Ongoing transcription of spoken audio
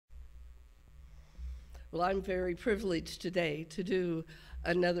Well, I'm very privileged today to do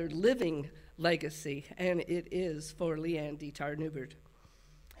another living legacy, and it is for LeAnne DeTar Newbert.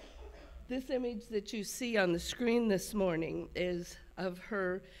 This image that you see on the screen this morning is of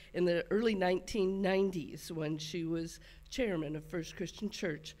her in the early 1990s when she was chairman of First Christian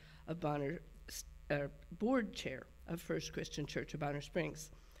Church of board chair of First Christian Church of Bonner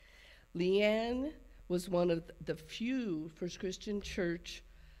Springs. LeAnne was one of the few First Christian Church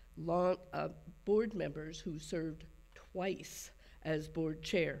board members who served twice as board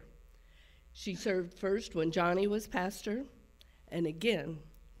chair. She served first when Johnny was pastor and again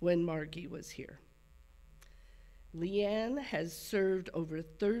when Margie was here. LeAnne has served over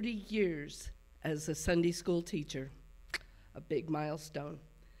 30 years as a Sunday school teacher, a big milestone,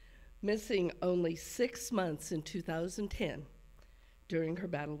 missing only 6 months in 2010 during her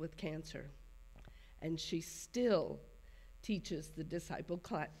battle with cancer. And she still teaches the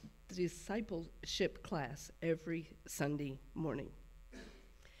discipleship class every Sunday morning.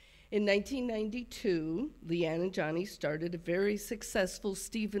 In 1992, LeAnne and Johnny started a very successful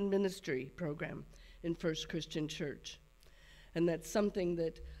Stephen ministry program in First Christian Church. And that's something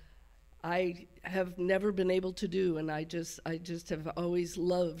that I have never been able to do, and I just have always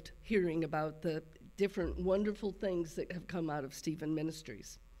loved hearing about the different wonderful things that have come out of Stephen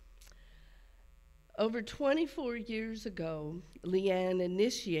Ministries. Over 24 years ago, LeAnne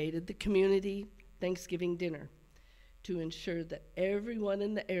initiated the community Thanksgiving dinner to ensure that everyone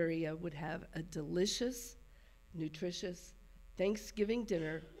in the area would have a delicious, nutritious Thanksgiving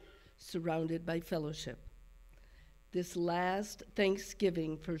dinner surrounded by fellowship. This last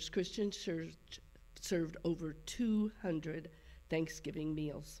Thanksgiving, First Christian Church served over 200 Thanksgiving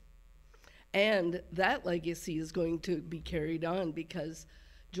meals. And that legacy is going to be carried on because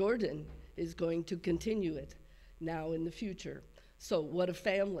Jordan is going to continue it now in the future. So what a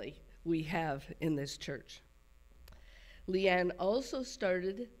family we have in this church. LeAnne also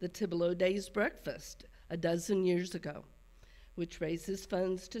started the Thibodeau Days Breakfast a dozen years ago, which raises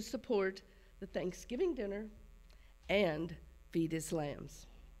funds to support the Thanksgiving dinner and Feed His Lambs.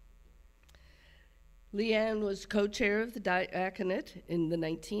 LeAnne was co-chair of the diaconate in the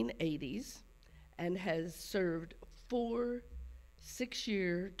 1980s and has served 4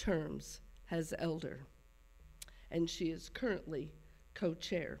 6-year terms as elder, and she is currently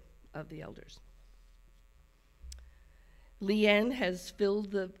co-chair of the elders. LeAnne has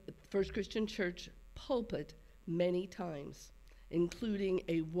filled the First Christian Church pulpit many times, including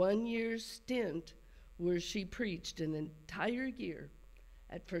a 1-year stint where she preached an entire year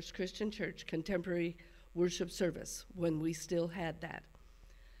at First Christian Church Contemporary Worship Service when we still had that.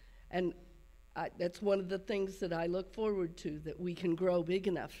 And that's one of the things that I look forward to, that we can grow big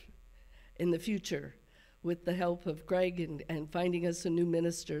enough in the future with the help of Greg and finding us a new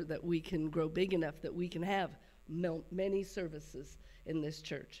minister, that we can grow big enough that we can have many services in this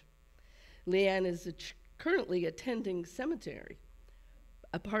church. LeAnne is currently attending seminary,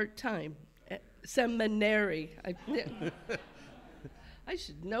 a part-time seminary. I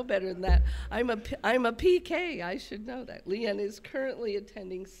should know better than that. I'm a PK, I should know that. LeAnne is currently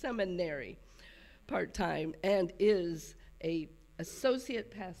attending seminary part-time and is an associate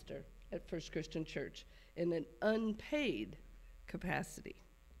pastor at First Christian Church in an unpaid capacity.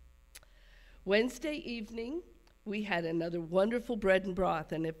 Wednesday evening, we had another wonderful bread and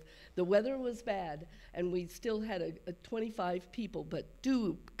broth, and if the weather was bad and we still had a 25 people, but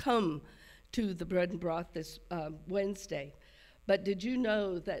do come to the bread and broth this Wednesday. But did you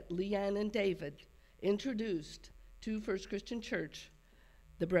know that LeAnne and David introduced to First Christian Church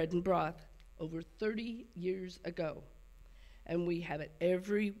the bread and broth over 30 years ago? And we have it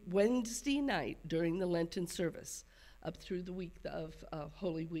every Wednesday night during the Lenten service up through the week of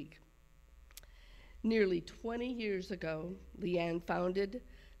Holy Week. Nearly 20 years ago, LeAnne founded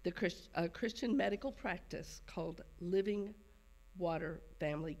the Christian medical practice called Living Water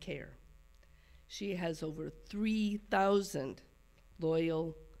Family Care. She has over 3,000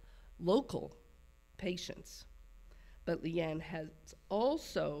 loyal local patients. But LeAnne has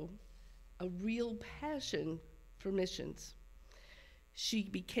also a real passion for missions. She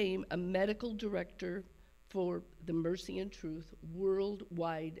became a medical director for the Mercy and Truth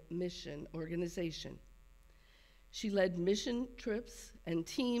Worldwide Mission Organization. She led mission trips and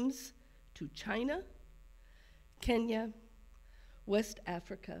teams to China, Kenya, West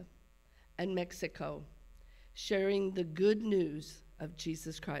Africa, and Mexico, sharing the good news of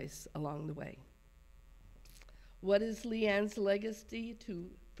Jesus Christ along the way. What is LeAnne's legacy to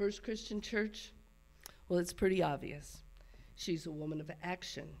First Christian Church? Well, it's pretty obvious. She's a woman of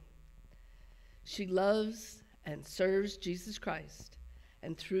action. She loves and serves Jesus Christ,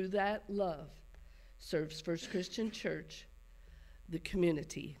 and through that love, serves First Christian Church, the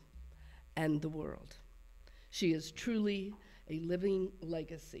community, and the world. She is truly a living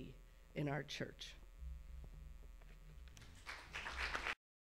legacy in our church.